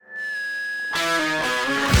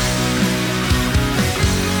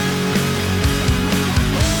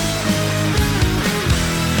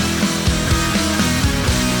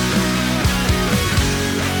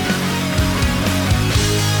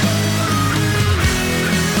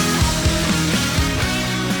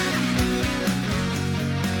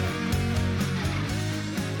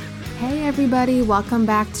everybody. Welcome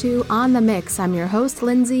back to On the Mix. I'm your host,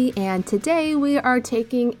 Lindsay, and today we are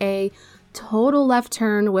taking a total left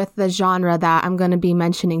turn with the genre that I'm going to be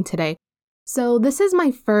mentioning today. So this is my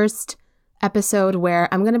first episode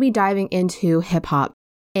where I'm going to be diving into hip-hop,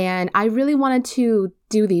 and I really wanted to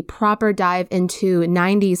do the proper dive into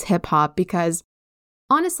 90s hip-hop because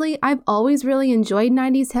honestly, I've always really enjoyed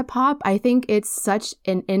 90s hip-hop. I think it's such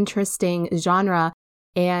an interesting genre,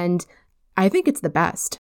 and I think it's the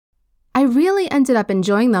best. I really ended up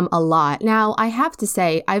enjoying them a lot. Now, I have to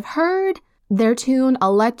say, I've heard their tune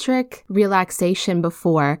Electric Relaxation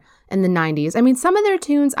before in the 90s. I mean, some of their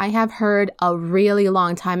tunes I have heard a really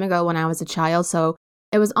long time ago when I was a child, so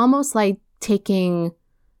it was almost like taking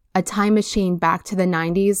a time machine back to the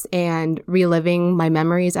 90s and reliving my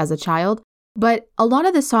memories as a child. But a lot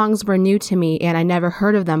of the songs were new to me and I never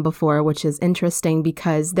heard of them before, which is interesting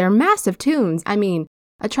because they're massive tunes. I mean,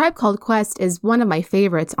 A Tribe Called Quest is one of my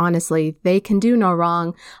favorites, honestly. They can do no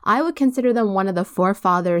wrong. I would consider them one of the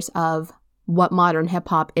forefathers of what modern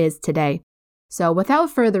hip-hop is today. So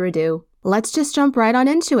without further ado, let's just jump right on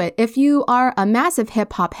into it. If you are a massive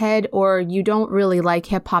hip-hop head or you don't really like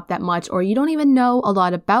hip-hop that much or you don't even know a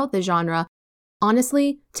lot about the genre,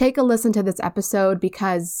 honestly, take a listen to this episode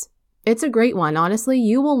because it's a great one. Honestly,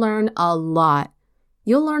 you will learn a lot.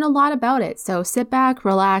 You'll learn a lot about it. So sit back,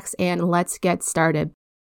 relax, and let's get started.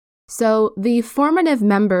 So the formative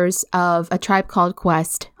members of A Tribe Called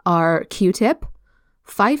Quest are Q-Tip,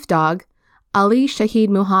 Phife Dawg, Ali Shaheed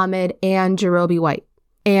Muhammad, and Jarobi White.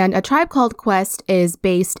 And A Tribe Called Quest is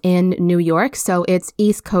based in New York, so it's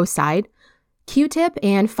East Coast side. Q-Tip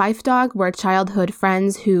and Phife Dawg were childhood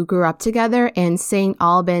friends who grew up together in St.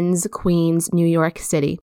 Albans, Queens, New York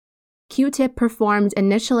City. Q-Tip performed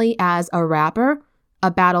initially as a rapper, a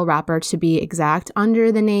battle rapper to be exact,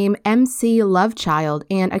 under the name MC Lovechild,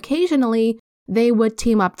 and occasionally they would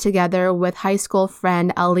team up together with high school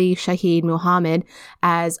friend Ali Shaheed Muhammad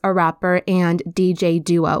as a rapper and DJ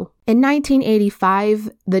duo. In 1985,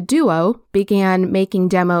 the duo began making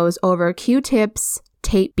demos over Q-Tip's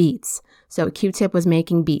tape beats. So Q-Tip was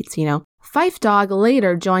making beats, you know. Phife Dawg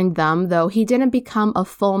later joined them, though he didn't become a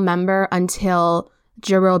full member until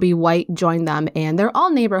Jarobi White joined them, and they're all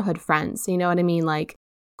neighborhood friends, you know what I mean? Like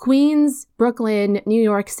Queens, Brooklyn, New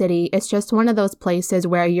York City, it's just one of those places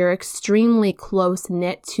where you're extremely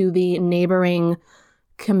close-knit to the neighboring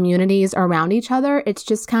communities around each other. It's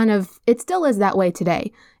just kind of, it still is that way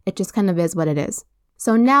today. It just kind of is what it is.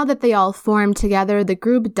 So now that they all formed together, the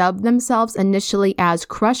group dubbed themselves initially as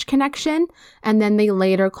Crush Connection, and then they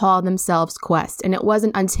later called themselves Quest. And it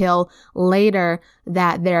wasn't until later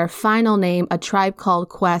that their final name, A Tribe Called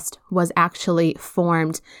Quest, was actually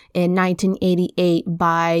formed in 1988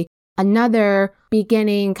 by another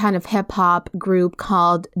beginning kind of hip-hop group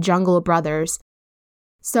called Jungle Brothers.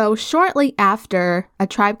 So shortly after A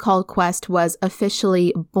Tribe Called Quest was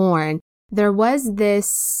officially born, there was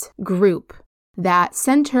this group that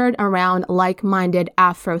centered around like-minded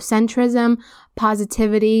Afrocentrism,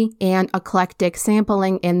 positivity, and eclectic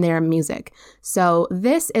sampling in their music. So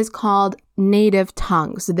this is called Native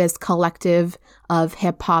Tongues, this collective of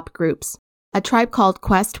hip-hop groups. A Tribe Called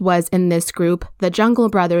Quest was in this group, the Jungle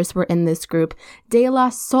Brothers were in this group, De La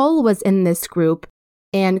Soul was in this group,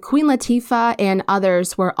 and Queen Latifah and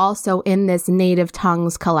others were also in this Native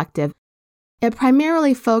Tongues collective. It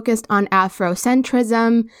primarily focused on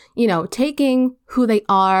Afrocentrism, you know, taking who they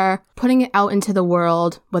are, putting it out into the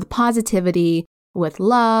world with positivity, with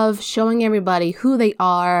love, showing everybody who they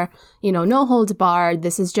are, you know, no holds barred.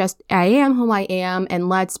 This is just, I am who I am, and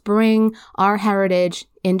let's bring our heritage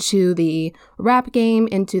into the rap game,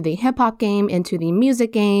 into the hip hop game, into the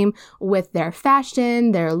music game with their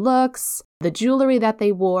fashion, their looks, the jewelry that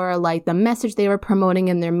they wore, like the message they were promoting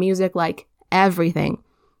in their music, like everything.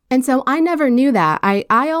 And so I never knew that. I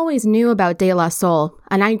always knew about De La Soul,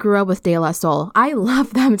 and I grew up with De La Soul. I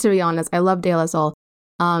love them, to be honest. I love De La Soul.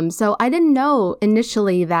 So I didn't know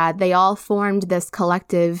initially that they all formed this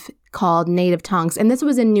collective called Native Tongues. And this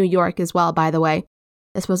was in New York as well, by the way.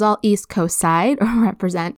 This was all East Coast side,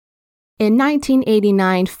 represent. In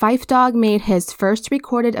 1989, Phife Dawg made his first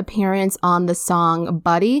recorded appearance on the song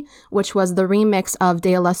Buddy, which was the remix of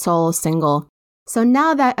De La Soul's single. So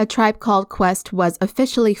now that A Tribe Called Quest was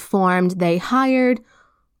officially formed, they hired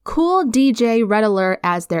Kool DJ Red Alert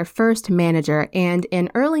as their first manager, and in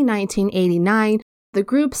early 1989, the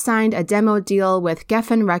group signed a demo deal with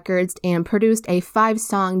Geffen Records and produced a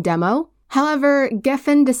 5-song demo. However,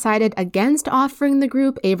 Geffen decided against offering the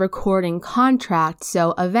group a recording contract,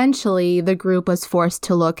 so eventually the group was forced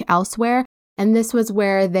to look elsewhere, and this was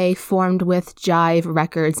where they formed with Jive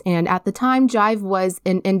Records. And at the time, Jive was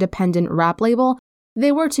an independent rap label,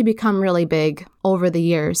 They were to become really big over the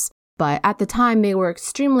years, but at the time they were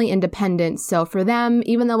extremely independent. So for them,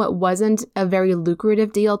 even though it wasn't a very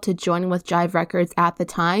lucrative deal to join with Jive Records at the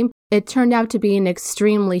time, it turned out to be an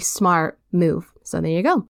extremely smart move. So there you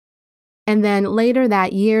go. And then later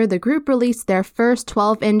that year, the group released their first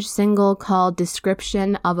 12-inch single called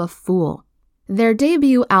Description of a Fool. Their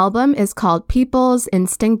debut album is called People's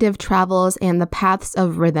Instinctive Travels and the Paths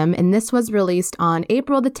of Rhythm, and this was released on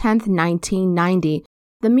April the 10th, 1990.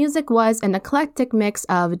 The music was an eclectic mix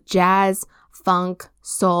of jazz, funk,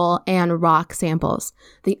 soul, and rock samples.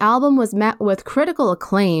 The album was met with critical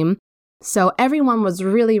acclaim, so everyone was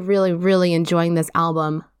really enjoying this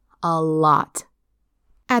album a lot.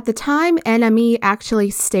 At the time, NME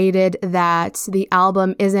actually stated that the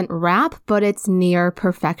album isn't rap, but it's near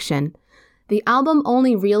perfection. The album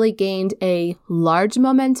only really gained a large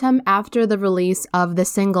momentum after the release of the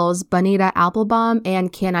singles Bonita Applebum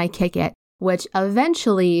and Can I Kick It, which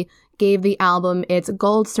eventually gave the album its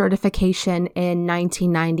gold certification in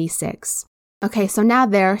 1996. Okay, so now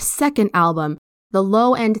their second album, The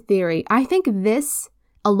Low End Theory. I think this,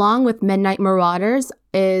 along with Midnight Marauders,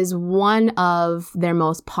 is one of their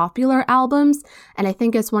most popular albums, and I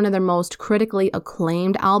think it's one of their most critically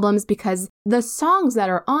acclaimed albums because the songs that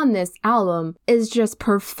are on this album is just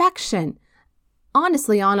perfection.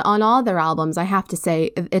 Honestly, on all their albums, I have to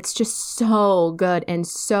say, it's just so good and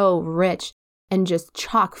so rich and just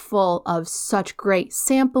chock full of such great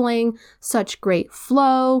sampling, such great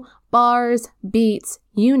flow, bars, beats,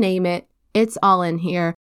 you name it, it's all in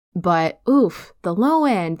here. But oof, The Low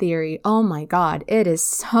End Theory, oh my God, it is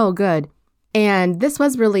so good. And this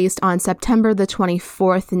was released on September the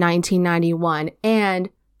 24th, 1991. And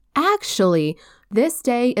actually, this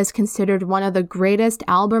day is considered one of the greatest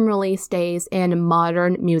album release days in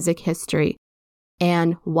modern music history.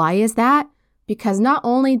 And why is that? Because not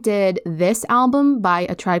only did this album by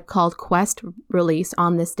A Tribe Called Quest release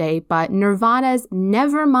on this day, but Nirvana's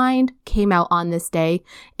Nevermind came out on this day,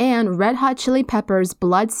 and Red Hot Chili Peppers'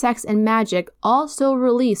 Blood, Sex, and Magic also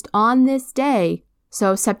released on this day.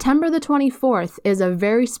 So September the 24th is a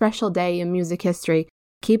very special day in music history.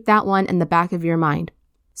 Keep that one in the back of your mind.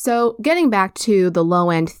 So getting back to The Low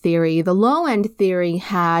End Theory, The Low End Theory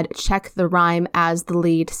had Check the Rhyme as the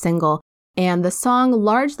lead single. And the song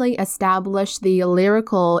largely established the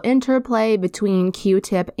lyrical interplay between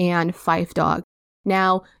Q-Tip and Phife Dawg.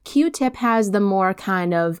 Now, Q-Tip has the more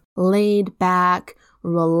kind of laid back,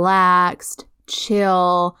 relaxed,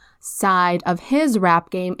 chill side of his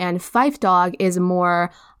rap game, and Phife Dawg is more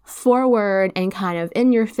forward and kind of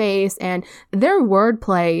in your face, and their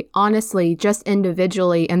wordplay, honestly, just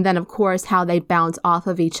individually, and then of course how they bounce off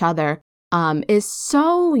of each other, is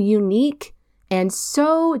so unique and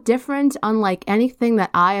so different, unlike anything that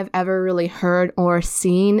I have ever really heard or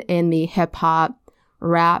seen in the hip-hop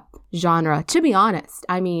rap genre, to be honest.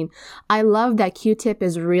 I mean, I love that Q-Tip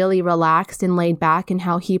is really relaxed and laid back in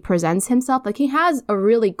how he presents himself. Like, he has a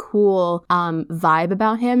really cool vibe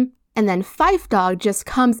about him. And then Phife Dawg just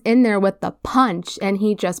comes in there with the punch, and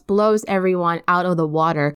he just blows everyone out of the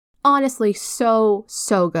water. Honestly, so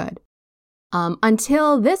good.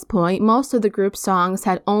 Until this point, most of the group's songs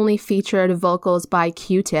had only featured vocals by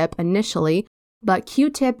Q-Tip initially, but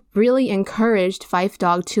Q-Tip really encouraged Phife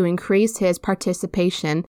Dawg to increase his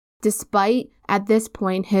participation, despite, at this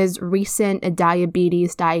point, his recent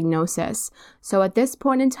diabetes diagnosis. So at this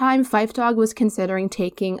point in time, Phife Dawg was considering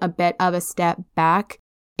taking a bit of a step back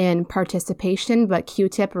in participation, but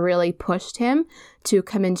Q-Tip really pushed him to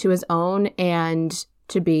come into his own and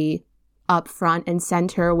to be up front and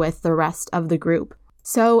center with the rest of the group.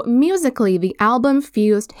 So musically, the album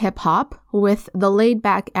fused hip-hop with the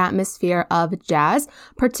laid-back atmosphere of jazz,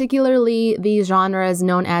 particularly the genres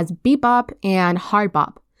known as bebop and hard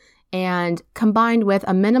bop, and combined with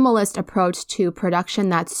a minimalist approach to production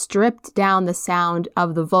that stripped down the sound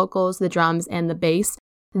of the vocals, the drums, and the bass.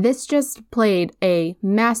 This just played a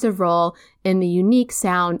massive role in the unique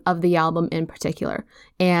sound of the album in particular.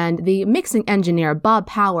 And the mixing engineer, Bob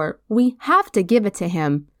Power, we have to give it to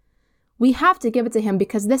him. We have to give it to him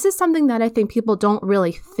because this is something that I think people don't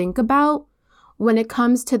really think about when it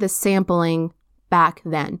comes to the sampling back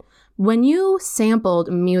then. When you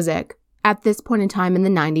sampled music at this point in time in the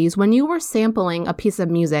 90s, when you were sampling a piece of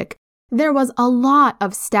music, there was a lot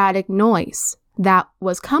of static noise that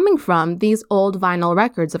was coming from these old vinyl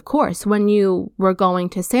records, of course, when you were going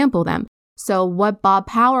to sample them. So what Bob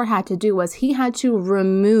Power had to do was he had to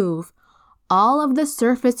remove all of the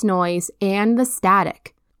surface noise and the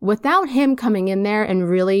static. Without him coming in there and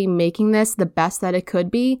really making this the best that it could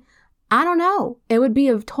be, I don't know. It would be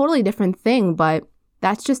a totally different thing, but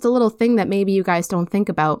that's just a little thing that maybe you guys don't think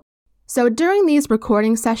about. So during these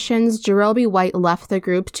recording sessions, Jarobi White left the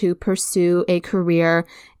group to pursue a career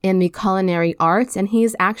in the culinary arts, and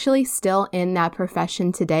he's actually still in that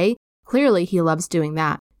profession today. Clearly, he loves doing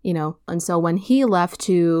that, and so when he left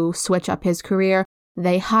to switch up his career,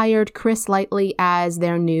 they hired Chris Lightly as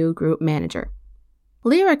their new group manager.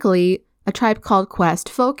 Lyrically, A Tribe Called Quest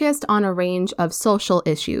focused on a range of social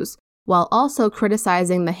issues, while also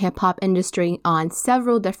criticizing the hip-hop industry on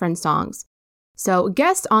several different songs. So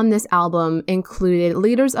guests on this album included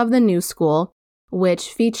leaders of the New School, which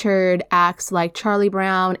featured acts like Charlie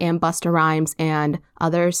Brown and Busta Rhymes and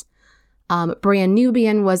others. Brand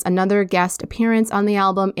Nubian was another guest appearance on the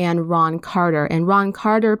album, and Ron Carter. And Ron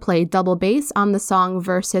Carter played double bass on the song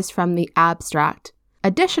Verses from the Abstract.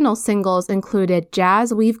 Additional singles included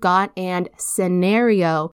Jazz We've Got and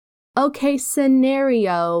Scenario. Okay,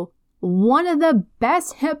 Scenario, one of the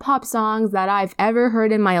best hip-hop songs that I've ever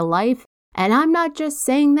heard in my life. And I'm not just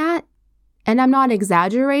saying that, and I'm not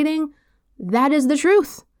exaggerating. That is the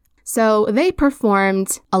truth. So they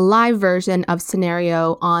performed a live version of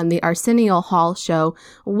Scenario on the Arsenio Hall show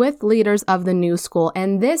with leaders of the New School,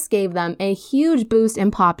 and this gave them a huge boost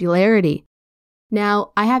in popularity.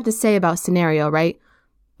 Now, I have to say about Scenario, right?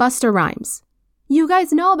 Busta Rhymes. You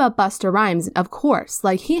guys know about Busta Rhymes, of course.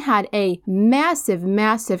 Like, he had a massive,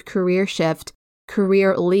 massive career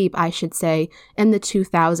leap, I should say, in the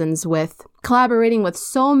 2000s with collaborating with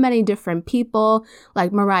so many different people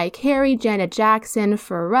like Mariah Carey, Janet Jackson,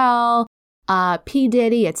 Pharrell, P.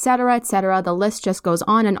 Diddy, etc., etc. The list just goes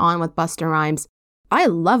on and on with Busta Rhymes. I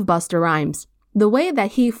love Busta Rhymes. The way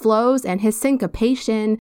that he flows and his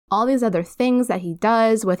syncopation, all these other things that he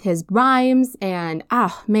does with his rhymes, and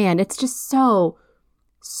man, it's just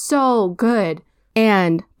so good.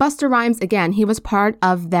 And Busta Rhymes, again, he was part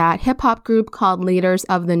of that hip-hop group called Leaders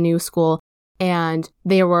of the New School, and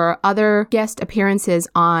there were other guest appearances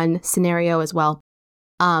on Scenario as well.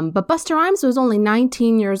 But Busta Rhymes was only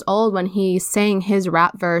 19 years old when he sang his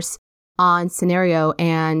rap verse on Scenario,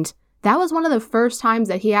 and that was one of the first times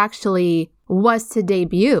that he actually was to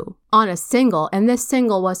debut on a single, and this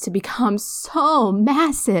single was to become so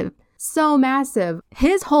massive. So massive.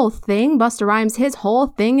 His whole thing, Busta Rhymes, his whole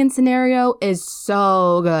thing in Scenario is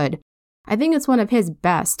so good. I think it's one of his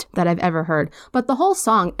best that I've ever heard. But the whole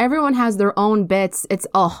song, everyone has their own bits.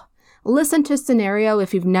 Listen to Scenario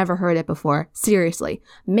if you've never heard it before. Seriously.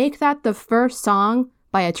 Make that the first song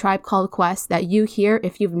by A Tribe Called Quest that you hear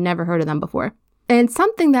if you've never heard of them before. And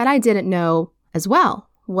something that I didn't know as well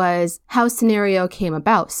was how Scenario came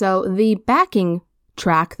about. So the backing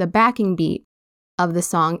track, the backing beat of the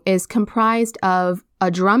song is comprised of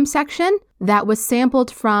a drum section that was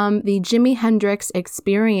sampled from the Jimi Hendrix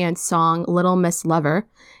Experience song Little Miss Lover,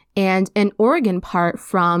 and an organ part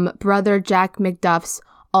from Brother Jack McDuff's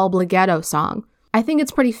Obligado song. I think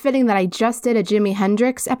it's pretty fitting that I just did a Jimi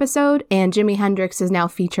Hendrix episode, and Jimi Hendrix is now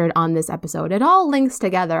featured on this episode. It all links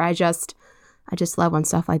together. I just love when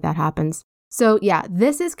stuff like that happens. So yeah,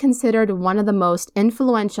 this is considered one of the most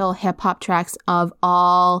influential hip-hop tracks of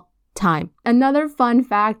all time. Another fun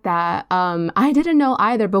fact that I didn't know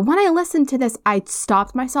either, but when I listened to this, I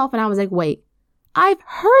stopped myself and I was like, wait, I've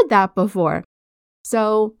heard that before.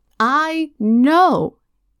 So I know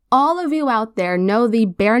all of you out there know the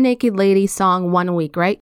Barenaked Ladies song 1 Week,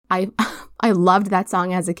 right? I loved that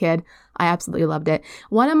song as a kid. I absolutely loved it.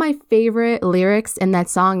 One of my favorite lyrics in that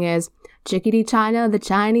song is, Chickadee China, the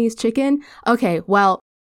Chinese chicken. Okay, well,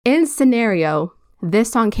 in Scenario,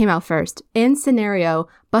 this song came out first. In Scenario,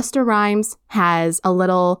 Busta Rhymes has a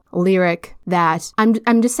little lyric that,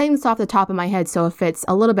 I'm just saying this off the top of my head, so if it's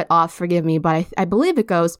a little bit off, forgive me, but I believe it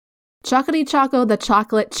goes, Chockity Choco, the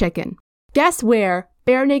chocolate chicken. Guess where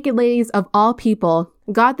Barenaked Ladies of all people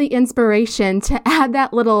got the inspiration to add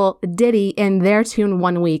that little ditty in their tune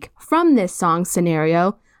 1 Week from this song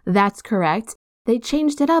Scenario? That's correct. They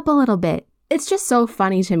changed it up a little bit. It's just so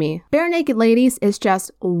funny to me. Barenaked Ladies is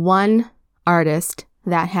just one artist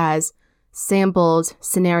that has sampled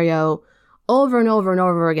Scenario over and over and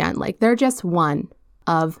over again. Like, they're just one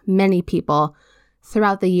of many people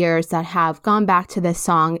throughout the years that have gone back to this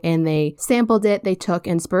song and they sampled it, they took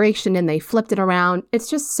inspiration and they flipped it around. It's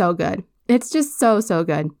just so good. It's just so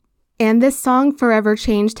good. And this song forever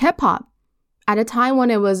changed hip-hop at a time when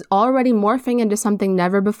it was already morphing into something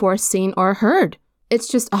never before seen or heard. It's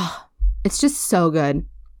just so good.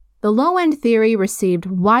 The Low End Theory received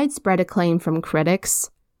widespread acclaim from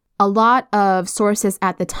critics. A lot of sources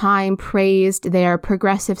at the time praised their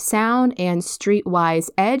progressive sound and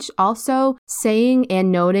streetwise edge, also saying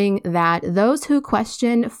and noting that those who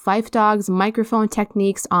questioned Phife Dawg's microphone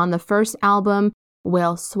techniques on the first album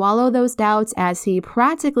will swallow those doubts as he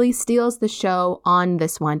practically steals the show on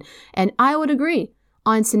this one. And I would agree.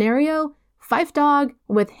 On Scenario, Phife Dawg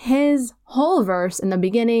with his whole verse in the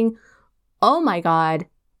beginning, oh my god,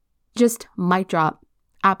 just mic drop.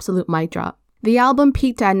 Absolute mic drop. The album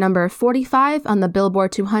peaked at number 45 on the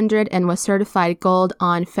Billboard 200 and was certified gold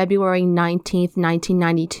on February 19th,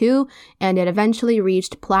 1992, and it eventually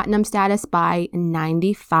reached platinum status by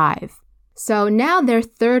 95. So now their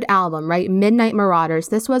third album, right, Midnight Marauders,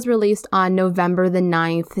 this was released on November the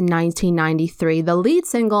 9th, 1993. The lead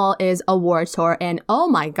single is A War Tour, and oh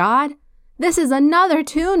my god, this is another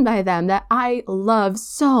tune by them that I love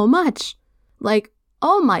so much. Like,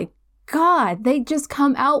 oh my god, they just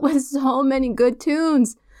come out with so many good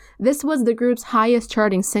tunes. This was the group's highest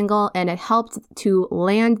charting single, and it helped to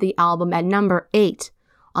land the album at number 8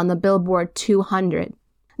 on the Billboard 200.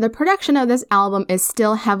 The production of this album is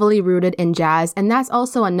still heavily rooted in jazz, and that's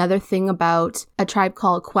also another thing about A Tribe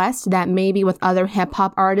Called Quest that maybe with other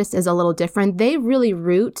hip-hop artists is a little different. They really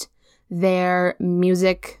root their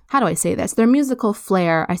music, how do I say this? Their musical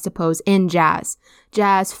flair, I suppose, in jazz.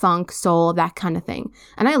 Jazz, funk, soul, that kind of thing.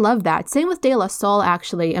 And I love that. Same with De La Soul,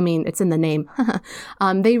 actually. I mean, it's in the name.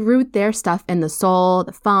 They root their stuff in the soul,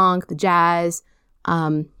 the funk, the jazz.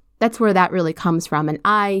 That's where that really comes from. And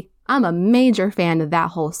I'm a major fan of that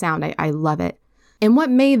whole sound. I love it. And what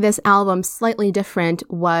made this album slightly different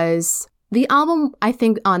was the album, I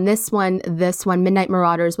think on this one, Midnight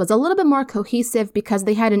Marauders, was a little bit more cohesive because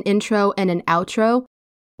they had an intro and an outro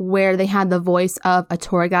where they had the voice of a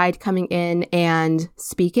tour guide coming in and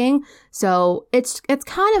speaking. So it's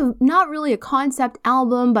kind of not really a concept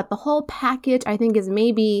album, but the whole package I think is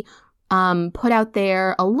maybe put out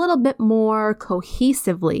there a little bit more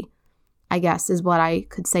cohesively, I guess is what I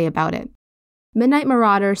could say about it. Midnight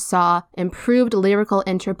Marauders saw improved lyrical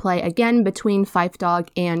interplay again between Phife Dawg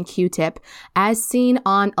and Q-Tip, as seen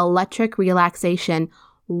on Electric Relaxation,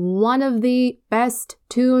 one of the best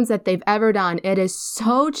tunes that they've ever done. It is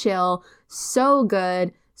so chill, so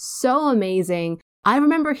good, so amazing. I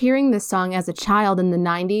remember hearing this song as a child in the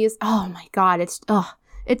 90s. Oh my god, it's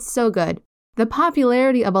so good. The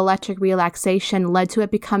popularity of Electric Relaxation led to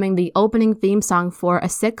it becoming the opening theme song for a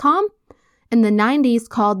sitcom in the 90s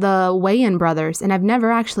called the Wayans Brothers, and I've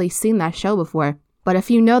never actually seen that show before. But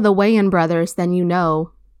if you know the Wayans Brothers, then you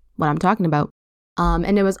know what I'm talking about.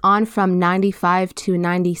 And it was on from 95 to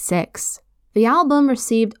 96. The album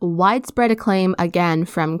received widespread acclaim again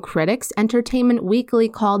from critics. Entertainment Weekly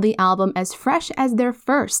called the album as fresh as their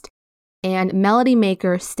first. And Melody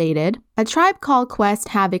Maker stated, A Tribe Called Quest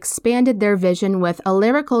have expanded their vision with a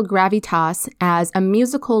lyrical gravitas as a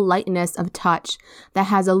musical lightness of touch that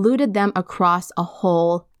has eluded them across a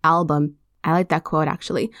whole album. I like that quote,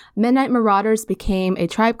 actually. Midnight Marauders became A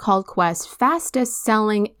Tribe Called Quest's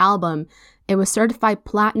fastest-selling album. It was certified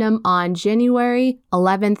platinum on January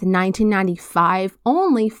 11th, 1995,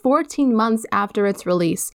 only 14 months after its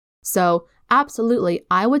release. So, absolutely,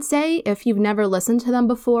 I would say if you've never listened to them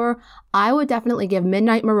before, I would definitely give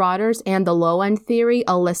Midnight Marauders and The Low End Theory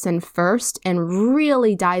a listen first and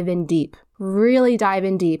really dive in deep. Really dive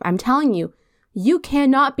in deep. I'm telling you, you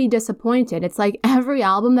cannot be disappointed. It's like every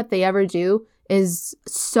album that they ever do is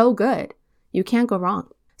so good. You can't go wrong.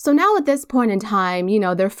 So now at this point in time,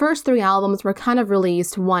 their first 3 albums were kind of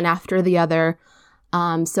released one after the other.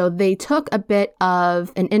 So they took a bit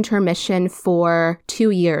of an intermission for 2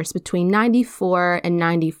 years between 94 and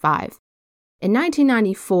 95. In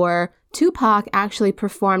 1994, Tupac actually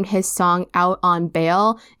performed his song Out on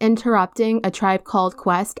Bail, interrupting A Tribe Called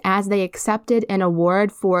Quest as they accepted an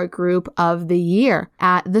award for Group of the Year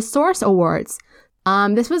at the Source Awards.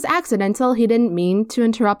 This was accidental. He didn't mean to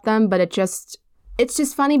interrupt them, but it's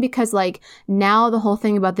just funny because now the whole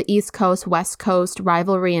thing about the East Coast, West Coast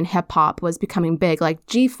rivalry in hip hop was becoming big. Like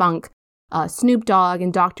G-Funk, Snoop Dogg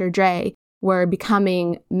and Dr. Dre were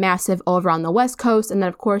becoming massive over on the West Coast. And then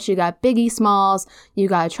of course you got Biggie Smalls, you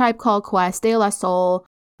got A Tribe Called Quest, De La Soul,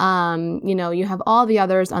 you have all the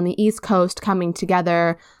others on the East Coast coming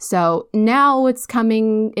together. So now it's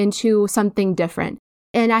coming into something different.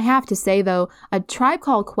 And I have to say, though, A Tribe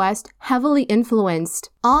Called Quest heavily influenced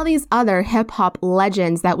all these other hip-hop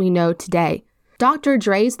legends that we know today. Dr.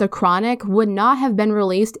 Dre's The Chronic would not have been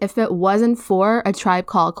released if it wasn't for A Tribe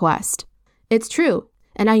Called Quest. It's true,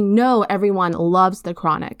 and I know everyone loves The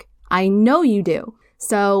Chronic. I know you do.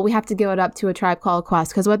 So we have to give it up to A Tribe Called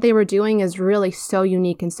Quest, because what they were doing is really so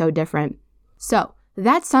unique and so different. So,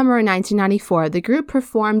 that summer in 1994, the group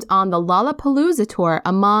performed on the Lollapalooza tour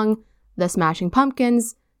among the Smashing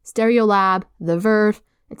Pumpkins, Stereolab, The Verve,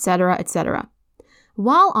 etc., etc.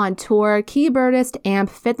 While on tour, keyboardist Amp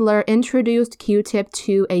Fiddler introduced Q-Tip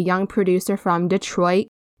to a young producer from Detroit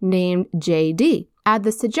named JD. At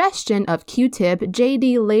the suggestion of Q-Tip,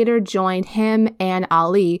 JD later joined him and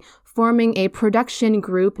Ali, forming a production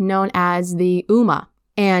group known as the Ummah.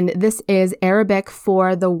 And this is Arabic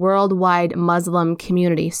for the worldwide Muslim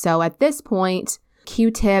community. So at this point,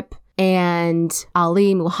 Q-Tip and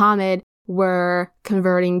Ali Muhammad were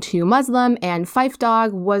converting to Muslim, and Phife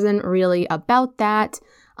Dawg wasn't really about that.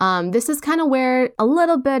 This is kind of where a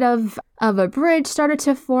little bit of a bridge started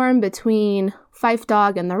to form between Phife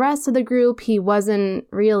Dawg and the rest of the group. He wasn't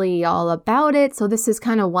really all about it, so this is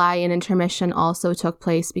kind of why an intermission also took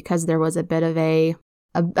place, because there was a bit of a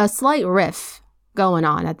slight riff going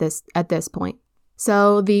on at this point.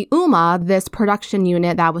 So the Ummah, this production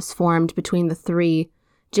unit that was formed between the three,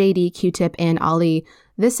 JD, Q-Tip, and Ali,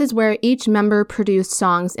 this is where each member produced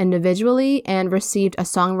songs individually and received a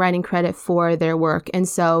songwriting credit for their work. And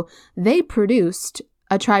so they produced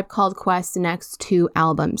A Tribe Called Quest's next 2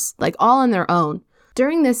 albums, like all on their own.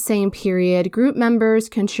 During this same period, group members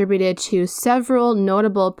contributed to several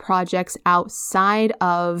notable projects outside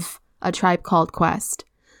of A Tribe Called Quest.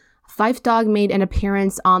 Phife Dawg made an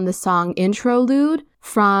appearance on the song Introlude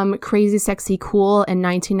from Crazy Sexy Cool in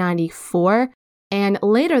 1994. And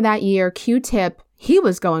later that year, Q-Tip, he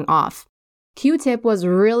was going off. Q-Tip was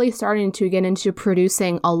really starting to get into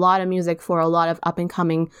producing a lot of music for a lot of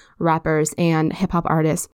up-and-coming rappers and hip-hop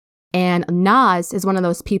artists. And Nas is one of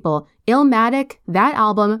those people. Illmatic, that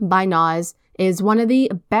album by Nas, is one of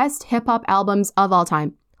the best hip-hop albums of all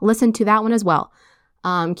time. Listen to that one as well.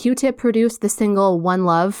 Q-Tip produced the single One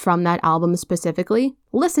Love from that album specifically.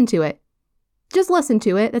 Listen to it. Just listen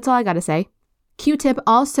to it. That's all I gotta say. Q-Tip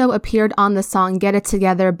also appeared on the song Get It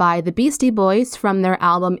Together by the Beastie Boys from their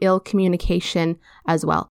album Ill Communication as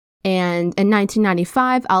well. And in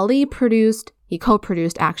 1995, Ali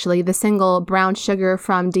co-produced actually, the single Brown Sugar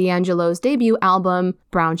from D'Angelo's debut album,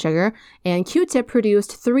 Brown Sugar, and Q-Tip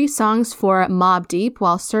produced 3 songs for Mobb Deep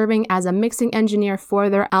while serving as a mixing engineer for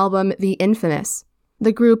their album The Infamous.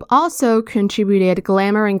 The group also contributed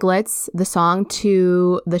Glamour and Glitz, the song,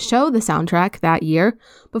 to the show The Soundtrack that year,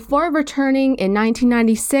 before returning in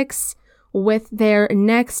 1996 with their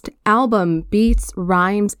next album, Beats,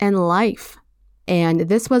 Rhymes, and Life. And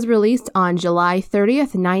this was released on July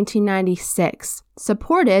 30th, 1996,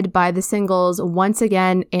 supported by the singles Once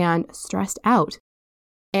Again and Stressed Out.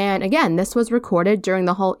 And again, this was recorded during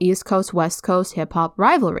the whole East Coast, West Coast hip-hop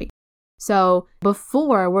rivalry. So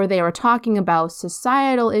before, where they were talking about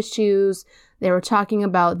societal issues, they were talking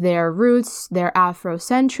about their roots, their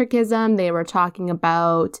Afrocentricism, they were talking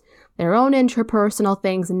about their own interpersonal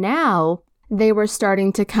things. Now, they were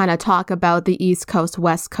starting to kind of talk about the East Coast,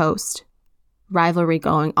 West Coast rivalry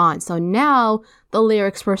going on. So now the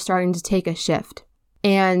lyrics were starting to take a shift.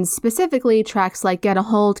 And specifically, tracks like Get a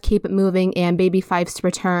Hold, Keep It Moving, and Baby Phife's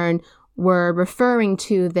Return were referring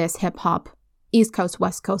to this hip-hop East Coast,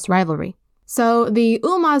 West Coast rivalry. So the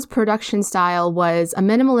Ummah's production style was a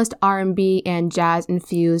minimalist R&B and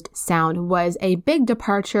jazz-infused sound, was a big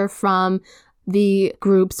departure from the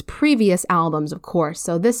group's previous albums, of course.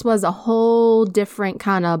 So this was a whole different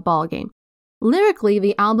kind of ballgame. Lyrically,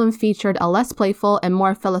 the album featured a less playful and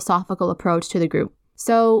more philosophical approach to the group.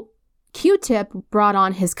 So Q-Tip brought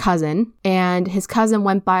on his cousin, and his cousin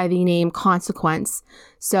went by the name Consequence.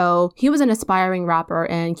 So he was an aspiring rapper,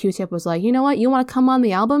 and Q-Tip was like, you know what, you want to come on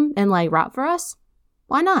the album and like rap for us?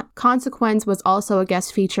 Why not? Consequence was also a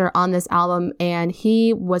guest feature on this album, and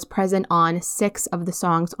he was present on 6 of the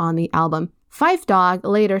songs on the album. Phife Dawg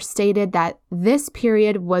later stated that this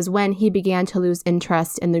period was when he began to lose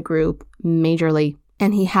interest in the group majorly,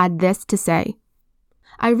 and he had this to say: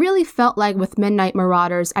 I really felt like with Midnight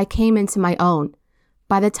Marauders, I came into my own.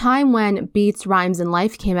 By the time when Beats, Rhymes, and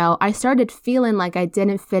Life came out, I started feeling like I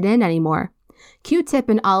didn't fit in anymore. Q-Tip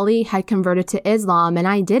and Ali had converted to Islam, and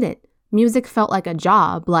I didn't. Music felt like a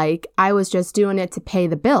job, like I was just doing it to pay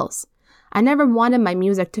the bills. I never wanted my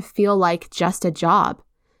music to feel like just a job.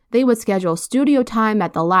 They would schedule studio time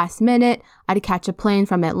at the last minute. I'd catch a plane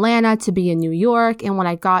from Atlanta to be in New York, and when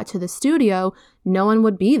I got to the studio, no one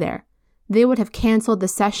would be there. They would have canceled the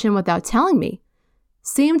session without telling me.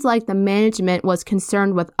 Seemed like the management was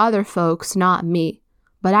concerned with other folks, not me,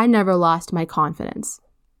 but I never lost my confidence.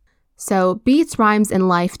 So Beats, Rhymes, and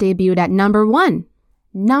Life debuted at number 1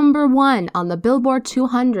 on the Billboard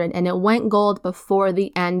 200, and it went gold before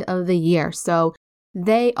the end of the year. So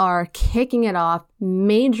they are kicking it off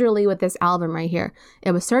majorly with this album right here.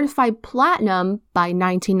 It was certified platinum by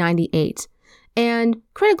 1998. And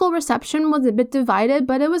critical reception was a bit divided,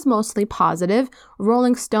 but it was mostly positive.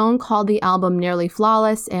 Rolling Stone called the album nearly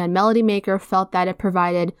flawless, and Melody Maker felt that it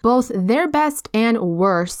provided both their best and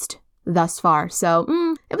worst thus far. So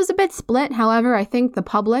it was a bit split. However, I think the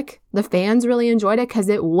public, the fans really enjoyed it because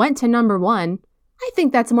it went to number one. I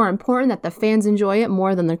think that's more important, that the fans enjoy it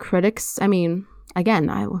more than the critics. I mean, again,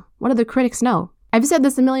 what do the critics know? I've said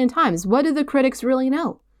this a million times. What do the critics really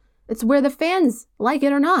know? It's where the fans like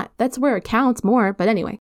it or not. That's where it counts more. But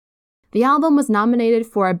anyway, the album was nominated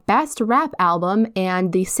for Best Rap Album,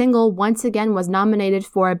 and the single once again was nominated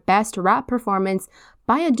for Best Rap Performance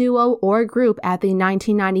by a Duo or Group at the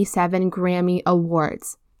 1997 Grammy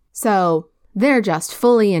Awards. So they're just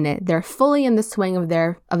fully in it. They're fully in the swing of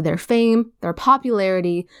their fame, their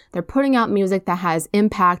popularity. They're putting out music that has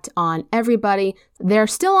impact on everybody. They're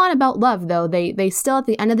still on about love, though. They still, at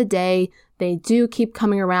the end of the day, they do keep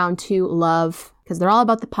coming around to love because they're all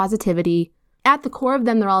about the positivity. At the core of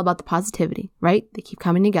them, they're all about the positivity, right? They keep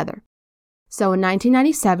coming together. So in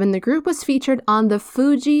 1997, the group was featured on the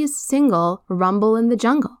Fugees' single Rumble in the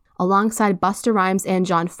Jungle, alongside Busta Rhymes and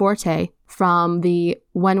John Forte from the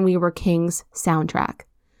When We Were Kings soundtrack.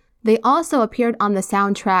 They also appeared on the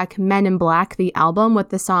soundtrack Men in Black, the album, with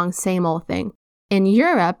the song Same Old Thing. In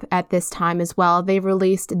Europe at this time as well, they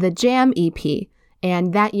released the Jam EP,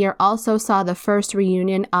 and that year also saw the first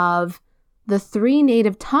reunion of the three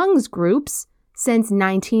Native Tongues groups since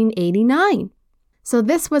 1989. So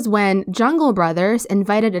this was when Jungle Brothers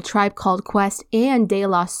invited A Tribe Called Quest and De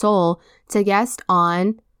La Soul to guest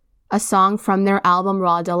on a song from their album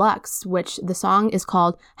Raw Deluxe, which the song is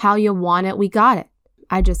called How You Want It, We Got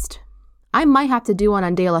It. I might have to do one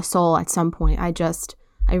on De La Soul at some point.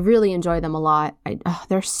 I really enjoy them a lot.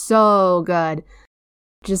 They're so good.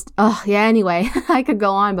 Anyway, I could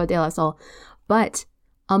go on about De La Soul. But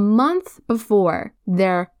a month before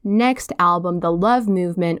their next album, The Love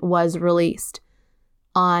Movement, was released,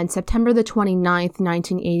 on September the 29th,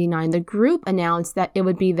 1989, the group announced that it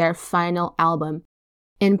would be their final album,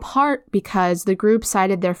 in part because the group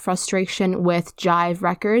cited their frustration with Jive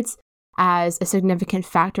Records as a significant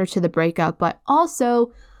factor to the breakup, but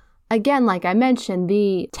also, again, like I mentioned,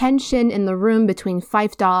 the tension in the room between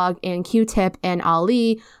Phife Dawg and Q-Tip and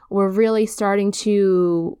Ali were really starting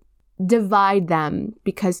to divide them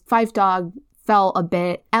because Phife Dawg felt a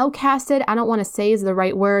bit outcasted. I don't want to say is the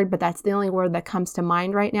right word, but that's the only word that comes to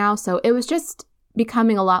mind right now. So it was just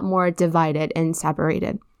becoming a lot more divided and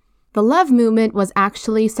separated. The Love Movement was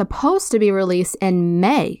actually supposed to be released in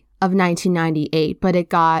May of 1998, but it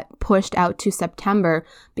got pushed out to September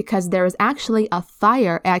because there was actually a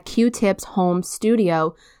fire at Q-Tip's home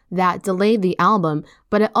studio that delayed the album,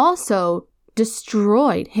 but it also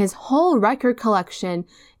destroyed his whole record collection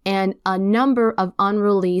and a number of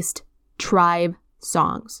unreleased Tribe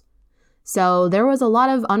songs. So there was a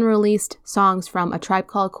lot of unreleased songs from A Tribe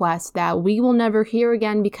Called Quest that we will never hear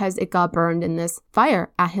again because it got burned in this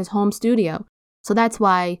fire at his home studio. So that's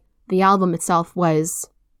why the album itself was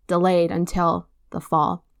delayed until the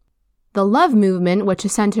fall. The Love Movement, which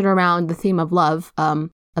is centered around the theme of love,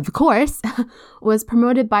 of course, was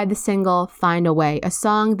promoted by the single Find a Way, a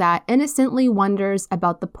song that innocently wonders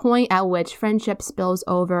about the point at which friendship spills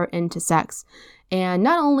over into sex. And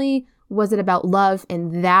not only was it about love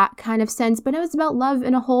in that kind of sense, but it was about love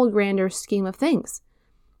in a whole grander scheme of things.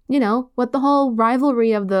 You know, with the whole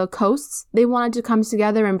rivalry of the coasts, they wanted to come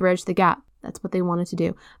together and bridge the gap. That's what they wanted to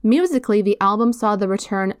do. Musically, the album saw the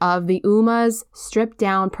return of the Uma's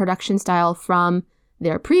stripped-down production style from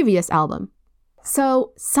their previous album.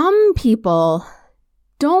 So some people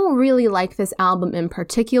don't really like this album in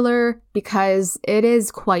particular because it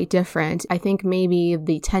is quite different. I think maybe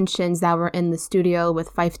the tensions that were in the studio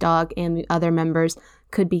with Phife Dawg and the other members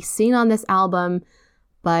could be seen on this album,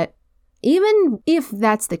 but even if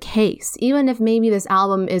that's the case, even if maybe this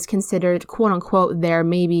album is considered quote-unquote their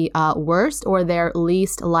maybe worst or their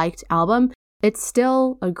least liked album, it's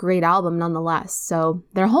still a great album nonetheless. So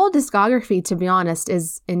their whole discography, to be honest,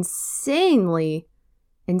 is insanely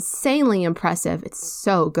impressive. It's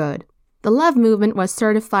so good. The Love Movement was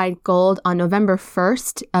certified gold on November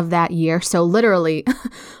 1st of that year, so literally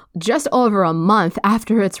just over a month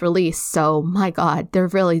after its release. So my God, they're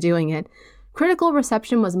really doing it. Critical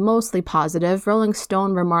reception was mostly positive. Rolling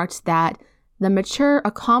Stone remarked that the mature,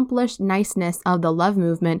 accomplished niceness of the Love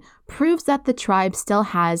Movement proves that the tribe still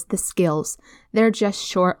has the skills. They're just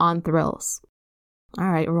short on thrills.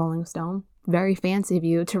 All right, Rolling Stone. Very fancy of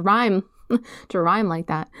you to rhyme like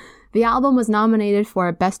that. The album was nominated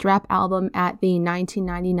for Best Rap Album at the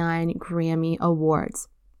 1999 Grammy Awards.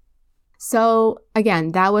 So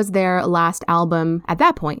again, that was their last album at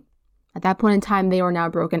that point. At that point in time, they were now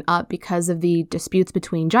broken up because of the disputes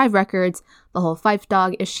between Jive Records, the whole Phife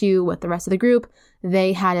Dawg issue with the rest of the group.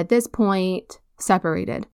 They had at this point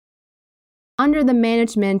separated. Under the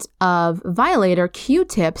management of Violator,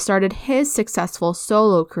 Q-Tip started his successful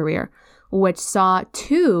solo career, which saw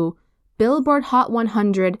 2 Billboard Hot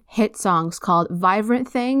 100 hit songs called Vibrant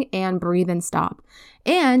Thing and Breathe and Stop.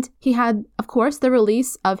 And he had, of course, the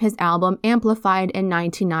release of his album Amplified in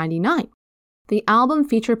 1999. The album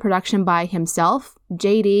featured production by himself,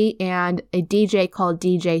 JD, and a DJ called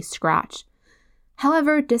DJ Scratch.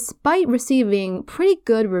 However, despite receiving pretty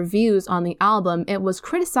good reviews on the album, it was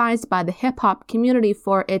criticized by the hip-hop community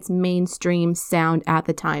for its mainstream sound at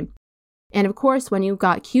the time. And of course, when you've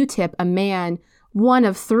got Q-Tip, a man, one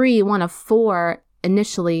of 4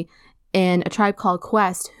 initially in A Tribe Called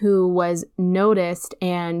Quest, who was noticed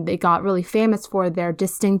and they got really famous for their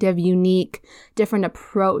distinctive, unique, different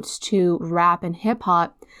approach to rap and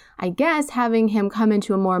hip-hop, I guess having him come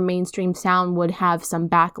into a more mainstream sound would have some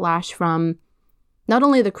backlash from not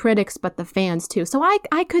only the critics, but the fans too. So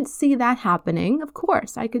I could see that happening. Of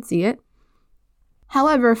course, I could see it.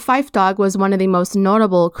 However, Phife Dawg was one of the most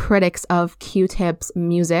notable critics of Q-Tip's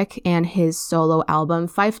music and his solo album.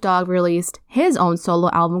 Phife Dawg released his own solo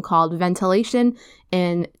album called Ventilation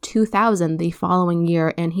in 2000, the following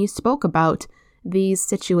year, and he spoke about these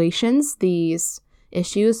situations, these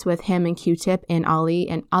issues with him and Q-Tip and Ali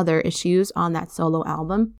and other issues on that solo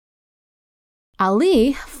album.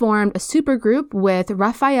 Ali formed a supergroup with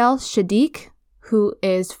Raphael Saadiq, who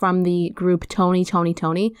is from the group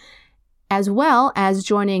Tony, as well as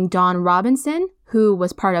joining Dawn Robinson, who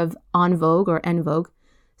was part of En Vogue or En Vogue.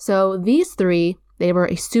 So these 3, they were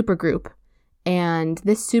a supergroup. And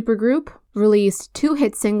this supergroup released 2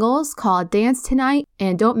 hit singles called Dance Tonight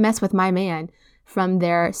and Don't Mess With My Man from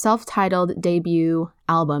their self-titled debut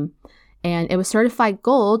album. And it was certified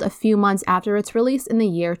gold a few months after its release in the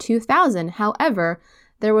year 2000. However,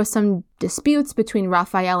 there was some disputes between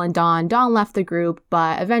Raphael and Dawn. Dawn left the group,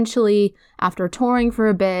 but eventually, after touring for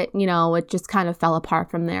a bit, it just kind of fell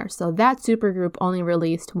apart from there. So that supergroup only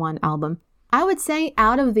released 1 album. I would say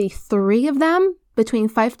out of the 3 of them, between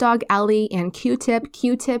Phife Dawg, Ali, and Q-Tip,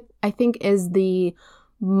 Q-Tip, I think, is the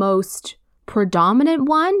most predominant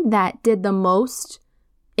one that did the most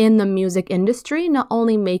in the music industry, not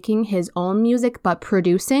only making his own music, but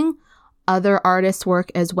producing other artists' work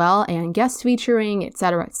as well and guest featuring,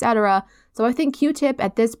 etc., etc. So I think Q-Tip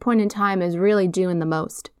at this point in time is really doing the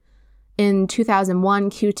most. In 2001,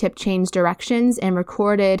 Q-Tip changed directions and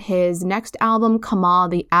recorded his next album, Kamal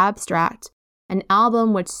the Abstract, an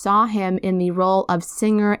album which saw him in the role of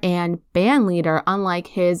singer and bandleader, unlike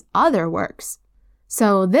his other works.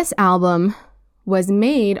 So this album was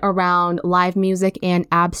made around live music and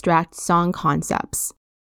abstract song concepts.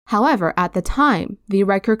 However, at the time, the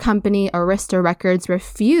record company Arista Records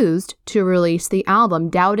refused to release the album,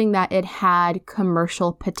 doubting that it had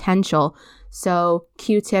commercial potential. So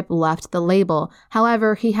Q-Tip left the label.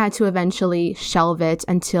 However, he had to eventually shelve it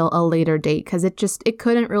until a later date because it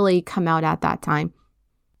couldn't really come out at that time.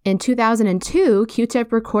 In 2002,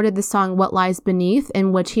 Q-Tip recorded the song What Lies Beneath,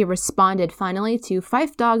 in which he responded finally to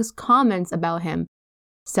Phife Dawg's comments about him.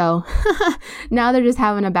 So now they're just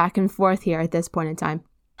having a back and forth here at this point in time.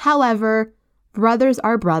 However, brothers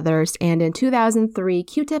are brothers, and in 2003,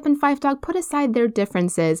 Q-Tip and Phife Dawg put aside their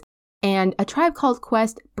differences, and A Tribe Called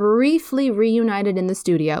Quest briefly reunited in the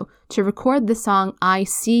studio to record the song I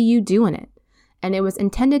See You Doing It. And it was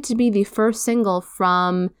intended to be the first single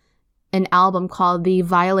from an album called the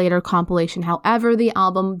Violator compilation. However, the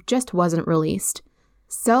album just wasn't released.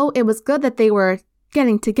 So it was good that they were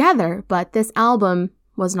getting together, but this album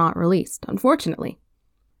was not released, unfortunately.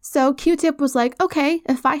 So Q-Tip was like, okay,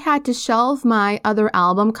 if I had to shelve my other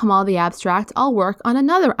album, Kamal the Abstract, I'll work on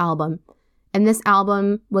another album. And this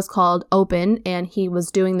album was called Open, and he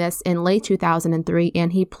was doing this in late 2003,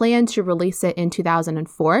 and he planned to release it in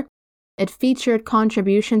 2004. It featured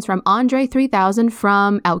contributions from Andre 3000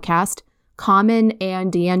 from Outkast, Common,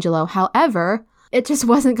 and D'Angelo. However, it just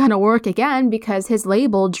wasn't going to work again because his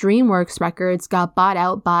label, DreamWorks Records, got bought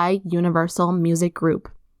out by Universal Music Group.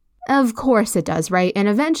 Of course it does, right? And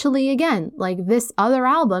eventually, again, like this other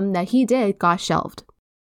album that he did got shelved.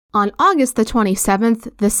 On August the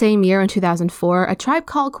 27th, the same year in 2004, A Tribe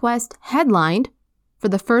Called Quest headlined, for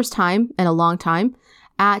the first time in a long time,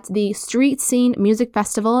 at the Street Scene Music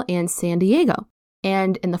Festival in San Diego.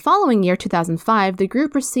 And in the following year, 2005, the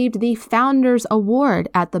group received the Founders Award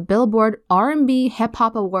at the Billboard R&B Hip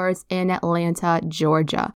Hop Awards in Atlanta,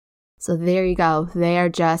 Georgia. So there you go. They are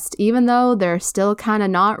just, even though they're still kind of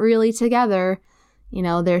not really together,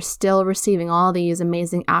 they're still receiving all these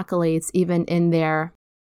amazing accolades, even in their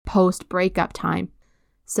post-breakup time.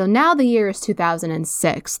 So now the year is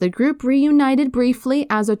 2006. The group reunited briefly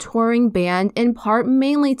as a touring band, in part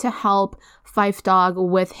mainly to help Phife Dawg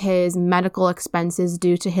with his medical expenses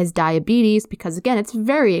due to his diabetes, because again, it's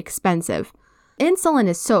very expensive. Insulin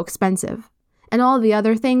is so expensive. And all the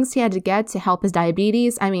other things he had to get to help his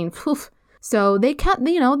diabetes, I mean, poof. So they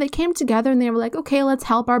came together and they were like, okay, let's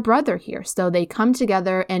help our brother here. So they come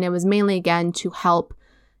together, and it was mainly again to help,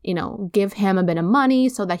 give him a bit of money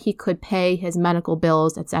so that he could pay his medical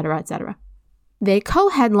bills, etc., etc. They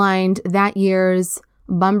co-headlined that year's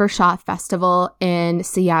Bumbershot Festival in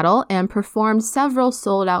Seattle and performed several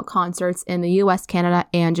sold-out concerts in the US, Canada,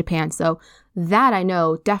 and Japan. So that I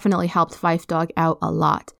know definitely helped Phife Dawg out a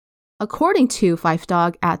lot. According to Phife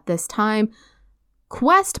Dawg at this time,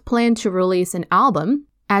 Quest planned to release an album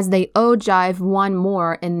as they owed Jive one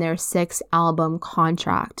more in their 6-album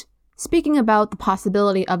contract. Speaking about the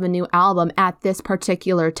possibility of a new album at this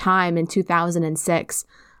particular time in 2006,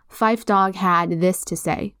 Phife Dawg had this to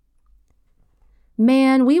say.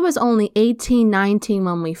 Man, we was only 18, 19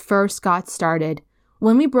 when we first got started.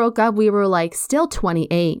 When we broke up, we were still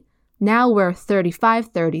 28. Now we're 35,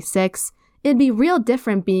 36. It'd be real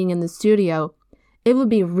different being in the studio. It would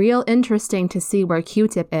be real interesting to see where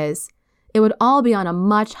Q-Tip is. It would all be on a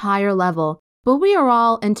much higher level, but we are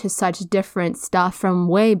all into such different stuff from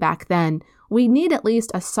way back then. We need at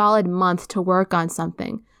least a solid month to work on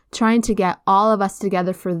something. Trying to get all of us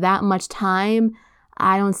together for that much time,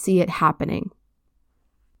 I don't see it happening.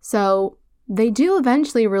 So they do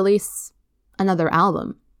eventually release another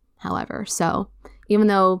album, however. So even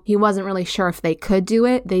though he wasn't really sure if they could do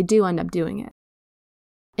it, they do end up doing it.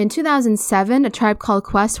 In 2007, A Tribe Called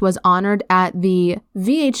Quest was honored at the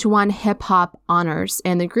VH1 Hip Hop Honors,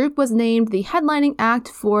 and the group was named the headlining act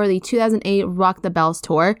for the 2008 Rock the Bells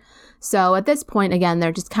tour. So at this point, again,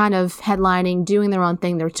 they're just kind of headlining, doing their own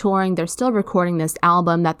thing. They're touring. They're still recording this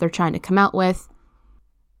album that they're trying to come out with.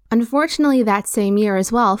 Unfortunately, that same year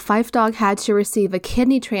as well, Phife Dawg had to receive a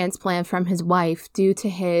kidney transplant from his wife due to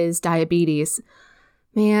his diabetes.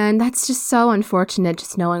 Man, that's just so unfortunate,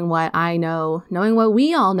 just knowing what I know, knowing what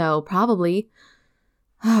we all know, probably.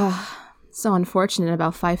 So unfortunate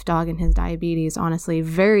about Phife Dawg and his diabetes, honestly.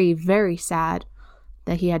 Very, very sad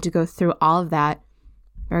that he had to go through all of that.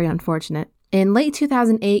 Very unfortunate. In late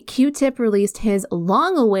 2008, Q-Tip released his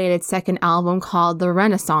long-awaited second album called The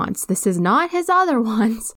Renaissance. This is not his other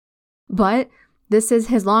ones, but this is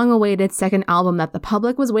his long-awaited second album that the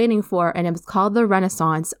public was waiting for, and it was called The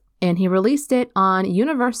Renaissance, and he released it on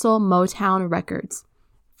Universal Motown Records.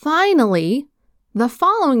 Finally, the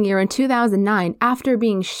following year in 2009, after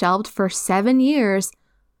being shelved for 7 years,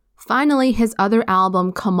 finally his other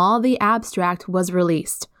album, Kamal the Abstract, was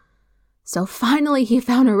released. So finally he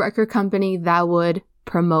found a record company that would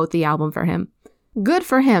promote the album for him. Good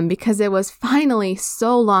for him, because it was finally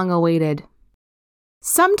so long awaited.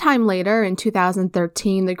 Sometime later, in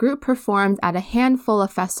 2013, the group performed at a handful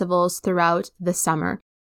of festivals throughout the summer.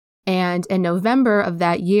 And in November of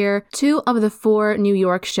that year, 2 of the 4 New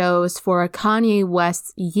York shows for Kanye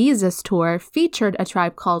West's Yeezus tour featured A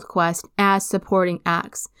Tribe Called Quest as supporting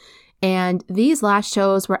acts. And these last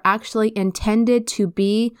shows were actually intended to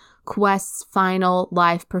be Quest's final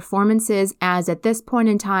live performances, as at this point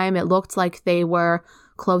in time, it looked like they were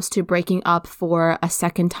close to breaking up for a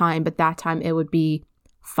second time, but that time it would be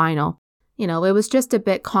final. It was just a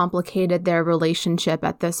bit complicated, their relationship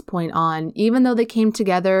at this point on. Even though they came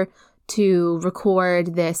together to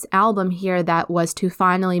record this album here that was to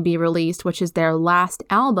finally be released, which is their last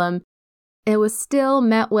album, it was still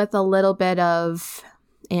met with a little bit of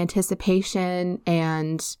anticipation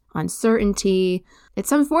and uncertainty.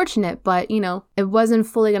 It's unfortunate, but, it wasn't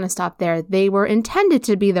fully going to stop there. They were intended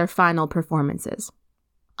to be their final performances.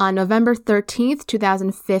 On November 13th,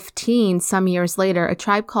 2015, some years later, A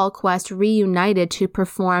Tribe Called Quest reunited to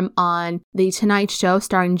perform on The Tonight Show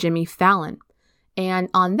starring Jimmy Fallon. And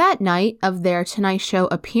on that night of their Tonight Show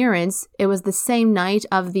appearance, it was the same night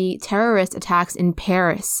of the terrorist attacks in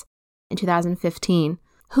Paris in 2015.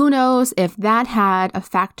 Who knows if that had a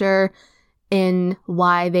factor in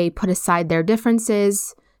why they put aside their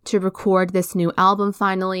differences to record this new album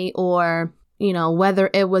finally, or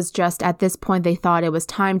whether it was just at this point they thought it was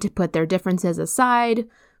time to put their differences aside.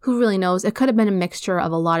 Who really knows? It could have been a mixture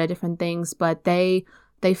of a lot of different things, but they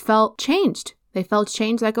felt changed. They felt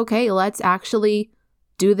changed, like, okay, let's actually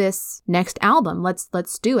do this next album.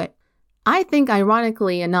 Let's do it. I think,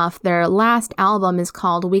 ironically enough, their last album is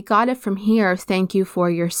called We Got It From Here, Thank You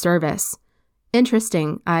For Your Service.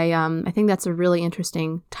 Interesting. I think that's a really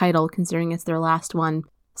interesting title, considering it's their last one.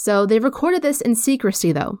 So they recorded this in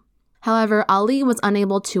secrecy, though. However, Ali was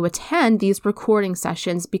unable to attend these recording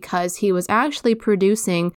sessions because he was actually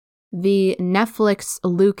producing the Netflix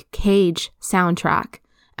Luke Cage soundtrack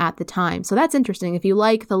at the time. So that's interesting. If you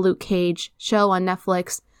like the Luke Cage show on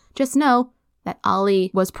Netflix, just know that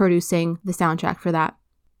Ali was producing the soundtrack for that.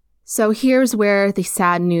 So here's where the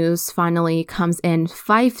sad news finally comes in.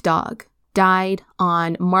 Phife Dawg died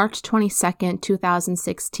on March 22nd,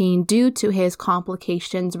 2016 due to his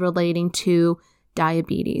complications relating to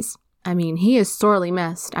diabetes. I mean, he is sorely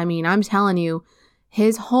missed. I mean, I'm telling you,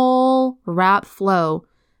 his whole rap flow,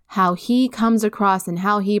 how he comes across and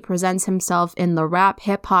how he presents himself in the rap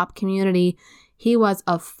hip-hop community, he was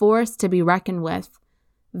a force to be reckoned with.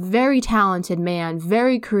 Very talented man,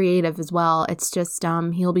 very creative as well. It's just,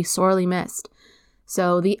 he'll be sorely missed.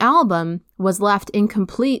 So the album was left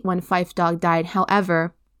incomplete when Phife Dawg died.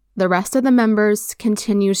 However, the rest of the members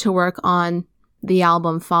continued to work on the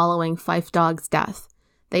album following Phife Dawg's death.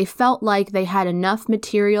 They felt like they had enough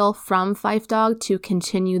material from Phife Dawg to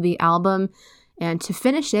continue the album and to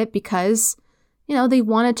finish it because, they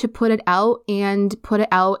wanted to put it out and put it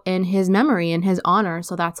out in his memory, in his honor.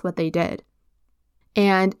 So that's what they did.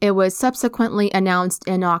 And it was subsequently announced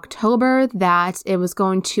in October that it was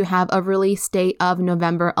going to have a release date of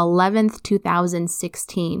November 11th,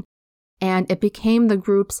 2016. And it became the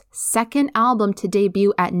group's second album to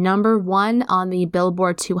debut at number 1 on the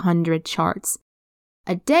Billboard 200 charts.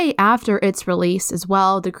 A day after its release as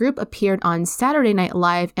well, the group appeared on Saturday Night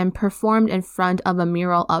Live and performed in front of a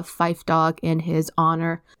mural of Phife Dawg in his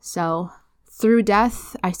honor. So through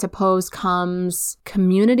death, I suppose, comes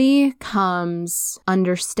community, comes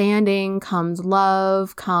understanding, comes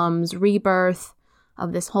love, comes rebirth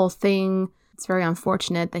of this whole thing. It's very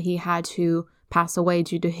unfortunate that he had to pass away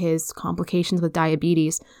due to his complications with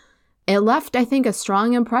diabetes. It left, I think, a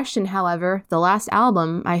strong impression, however. The last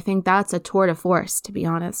album, I think that's a tour de force, to be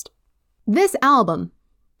honest. This album,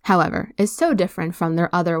 however, is so different from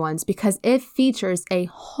their other ones because it features a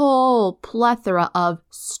whole plethora of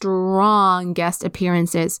strong guest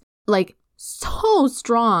appearances. Like, so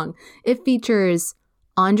strong. It features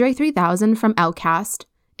Andre 3000 from Outkast.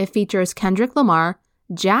 It features Kendrick Lamar,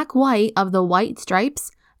 Jack White of the White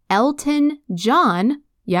Stripes, Elton John,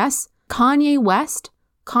 yes, Kanye West,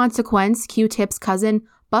 Consequence, Q-Tip's cousin,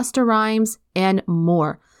 Busta Rhymes, and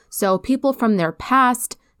more. So people from their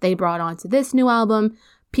past, they brought onto this new album.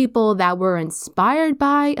 People that were inspired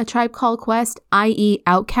by A Tribe Called Quest, i.e.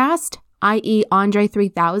 Outkast, i.e. Andre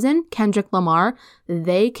 3000, Kendrick Lamar,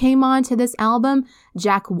 they came on to this album.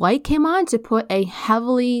 Jack White came on to put a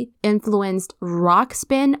heavily influenced rock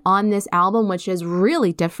spin on this album, which is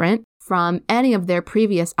really different from any of their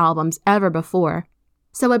previous albums ever before.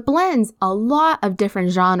 So it blends a lot of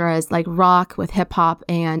different genres like rock with hip hop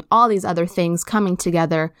and all these other things coming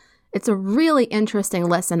together. It's a really interesting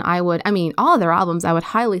listen. All their albums I would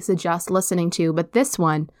highly suggest listening to, but this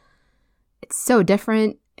one, it's so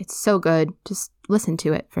different. It's so good. Just listen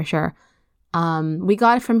to it for sure. We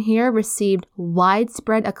Got It From Here received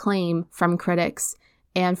widespread acclaim from critics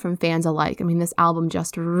and from fans alike. This album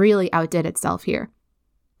just really outdid itself here.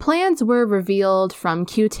 Plans were revealed from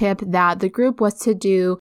Q-Tip that the group was to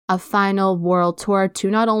do a final world tour to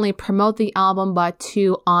not only promote the album, but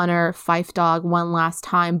to honor Phife Dawg one last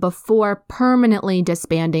time before permanently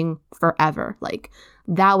disbanding forever.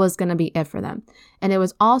 That was going to be it for them. And it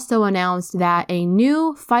was also announced that a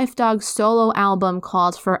new Phife Dawg solo album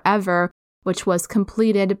called Forever, which was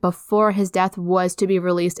completed before his death, was to be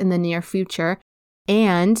released in the near future.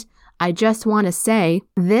 And I just want to say,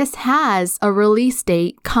 this has a release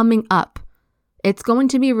date coming up. It's going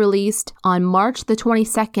to be released on March the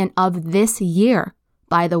 22nd of this year,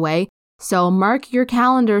 by the way. So mark your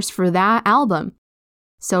calendars for that album.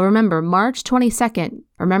 So remember, March 22nd,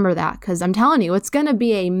 remember that, because I'm telling you, it's going to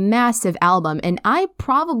be a massive album. And I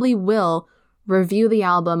probably will review the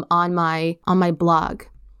album on my blog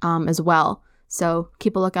as well. So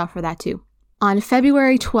keep a lookout for that too. On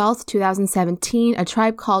February 12th, 2017, A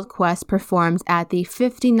Tribe Called Quest performed at the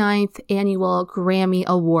 59th Annual Grammy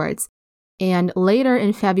Awards. And later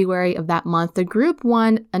in February of that month, the group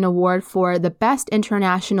won an award for the Best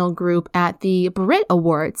International Group at the Brit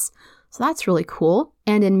Awards. So that's really cool.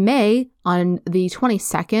 And in May, on the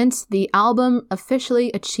 22nd, the album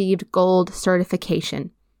officially achieved gold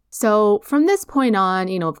certification. So from this point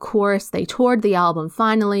on, of course, they toured the album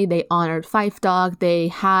finally. They honored Phife Dawg. They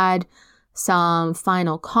had some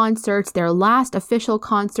final concerts. Their last official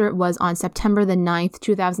concert was on September the 9th,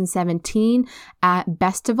 2017 at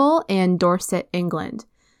Bestival in Dorset, England.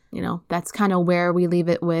 That's kind of where we leave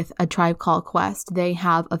it with A Tribe Called Quest. They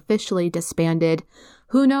have officially disbanded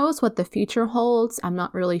Who knows what the future holds? I'm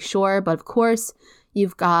not really sure. But of course,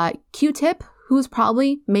 you've got Q-Tip, who's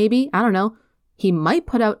probably, maybe, I don't know, he might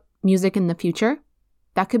put out music in the future.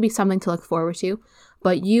 That could be something to look forward to.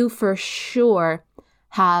 But you for sure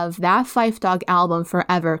have that Phife Dawg album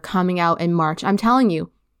Forever coming out in March. I'm telling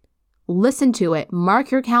you, listen to it.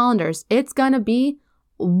 Mark your calendars. It's going to be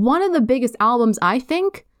one of the biggest albums, I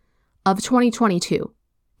think, of 2022.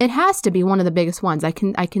 It has to be one of the biggest ones. I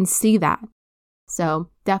can see that. So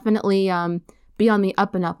definitely be on the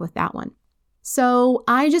up and up with that one. So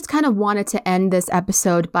I just kind of wanted to end this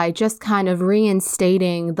episode by just kind of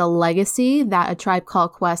reinstating the legacy that A Tribe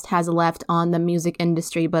Called Quest has left on the music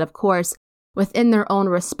industry, but of course, within their own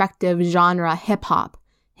respective genre, hip-hop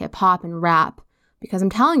and rap. Because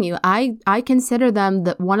I'm telling you, I consider them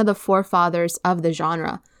one of the forefathers of the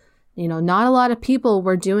genre. You know, not a lot of people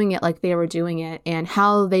were doing it like they were doing it, and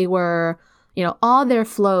how they were, you know, all their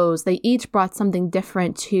flows, they each brought something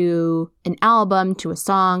different to an album, to a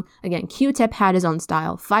song. Again, Q-Tip had his own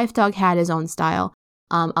style. Phife Dawg had his own style.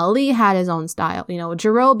 Ali had his own style. You know,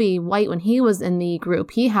 Jarobi White, when he was in the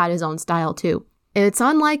group, he had his own style too. It's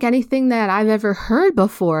unlike anything that I've ever heard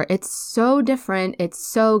before. It's so different. It's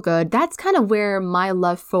so good. That's kind of where my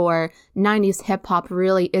love for 90s hip hop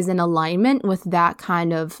really is in alignment with that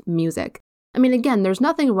kind of music. I mean, again, there's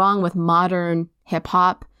nothing wrong with modern hip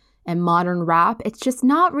hop and modern rap. It's just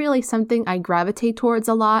not really something I gravitate towards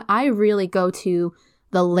a lot. I really go to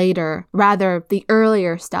the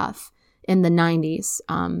earlier stuff in the 90s.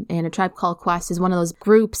 And A Tribe Called Quest is one of those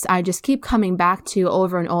groups I just keep coming back to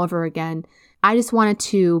over and over again. I just wanted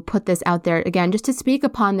to put this out there again, just to speak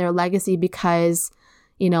upon their legacy because,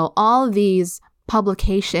 you know, all of these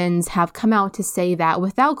publications have come out to say that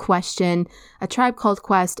without question, A Tribe Called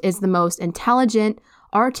Quest is the most intelligent,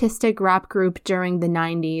 artistic rap group during the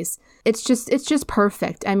 90s. It's just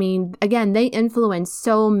perfect. I mean, again, they influenced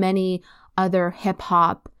so many other hip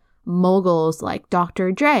hop moguls like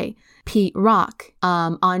Dr. Dre, Pete Rock,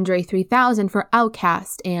 Andre 3000 for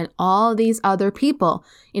Outkast, and all these other people.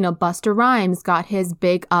 You know, Busta Rhymes got his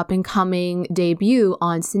big up-and-coming debut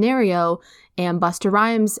on Scenario, and Busta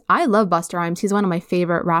Rhymes, I love Busta Rhymes. He's one of my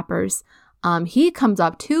favorite rappers. He comes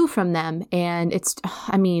up too from them, and it's,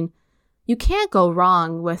 I mean, you can't go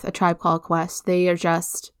wrong with A Tribe Called Quest. They are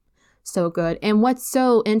just so good. And what's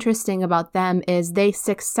so interesting about them is they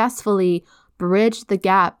successfully bridged the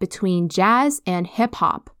gap between jazz and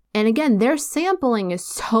hip-hop. And again, their sampling is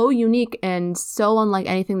so unique and so unlike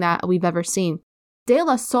anything that we've ever seen. De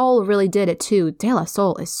La Soul really did it too. De La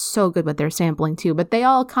Soul is so good with their sampling too, but they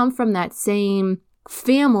all come from that same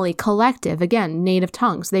family collective. Again, native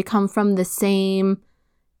tongues. They come from the same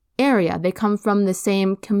area. They come from the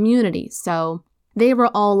same community. So they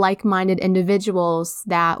were all like-minded individuals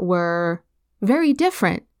that were very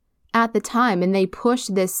different at the time, and they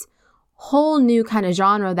pushed this whole new kind of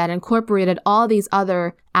genre that incorporated all these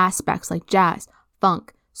other aspects like jazz,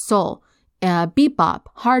 funk, soul, bebop,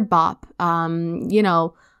 hard bop, you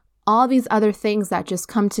know, all these other things that just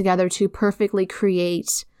come together to perfectly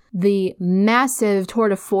create the massive tour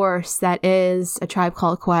de force that is A Tribe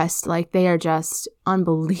Called Quest. Like, they are just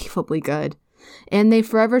unbelievably good. And they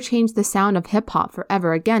forever changed the sound of hip hop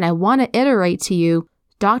forever. Again, I want to iterate to you,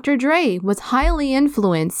 Dr. Dre was highly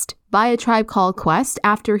influenced by A Tribe Called Quest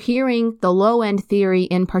after hearing the Low End Theory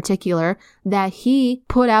in particular, that he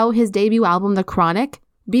put out his debut album, The Chronic,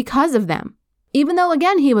 because of them. Even though,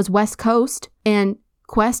 again, he was West Coast and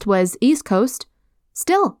Quest was East Coast,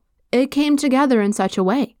 still, it came together in such a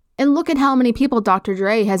way. And look at how many people Dr.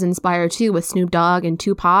 Dre has inspired too, with Snoop Dogg and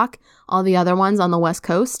Tupac, all the other ones on the West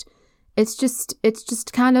Coast. It's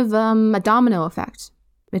just kind of a domino effect.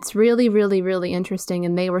 It's really, really, really interesting.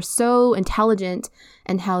 And they were so intelligent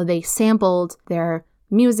in how they sampled their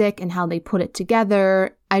music and how they put it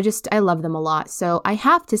together. I love them a lot. So I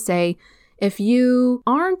have to say, if you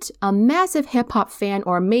aren't a massive hip hop fan,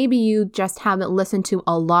 or maybe you just haven't listened to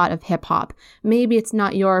a lot of hip hop, maybe it's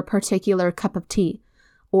not your particular cup of tea,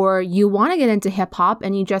 or you want to get into hip hop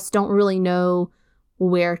and you just don't really know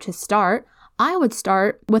where to start, I would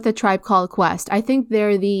start with A Tribe Called Quest. I think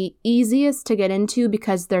they're the easiest to get into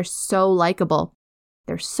because they're so likable.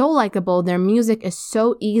 They're so likable. Their music is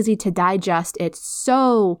so easy to digest. It's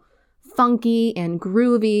so funky and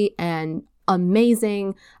groovy and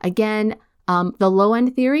amazing. Again, The Low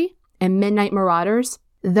End Theory and Midnight Marauders,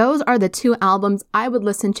 those are the two albums I would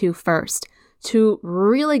listen to first to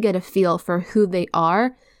really get a feel for who they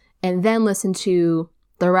are, and then listen to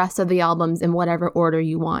the rest of the albums in whatever order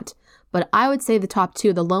you want. But I would say the top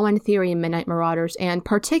two, The Low End Theory and Midnight Marauders, and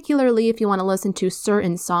particularly if you want to listen to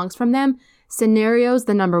certain songs from them, Scenario's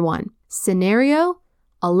the number one. Scenario,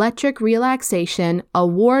 Electric Relaxation, A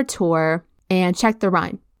War Tour, and Check the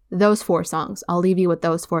Rhyme. Those 4 songs. I'll leave you with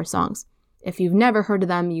those 4 songs. If you've never heard of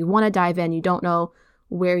them, you want to dive in, you don't know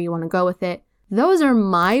where you want to go with it. Those are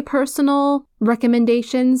my personal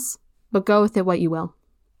recommendations, but go with it what you will.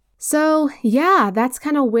 So yeah, that's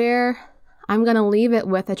kind of where I'm going to leave it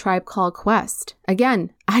with A Tribe Called Quest.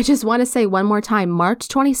 Again, I just want to say one more time, March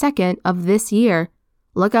 22nd of this year,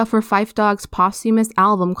 look out for Phife Dawg's posthumous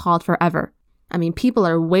album called Forever. I mean, people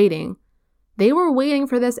are waiting. They were waiting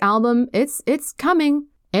for this album. It's coming.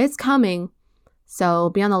 It's coming. So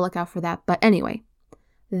be on the lookout for that. But anyway,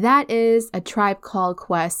 that is A Tribe Called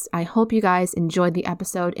Quest. I hope you guys enjoyed the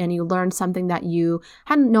episode and you learned something that you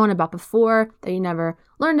hadn't known about before, that you never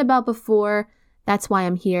learned about before. That's why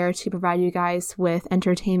I'm here, to provide you guys with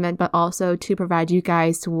entertainment, but also to provide you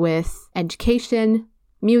guys with education,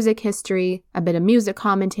 music history, a bit of music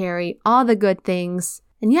commentary, all the good things.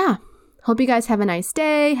 And yeah, hope you guys have a nice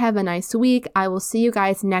day, have a nice week. I will see you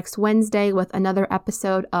guys next Wednesday with another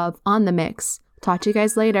episode of On the Mix. Talk to you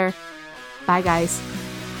guys later. Bye, guys.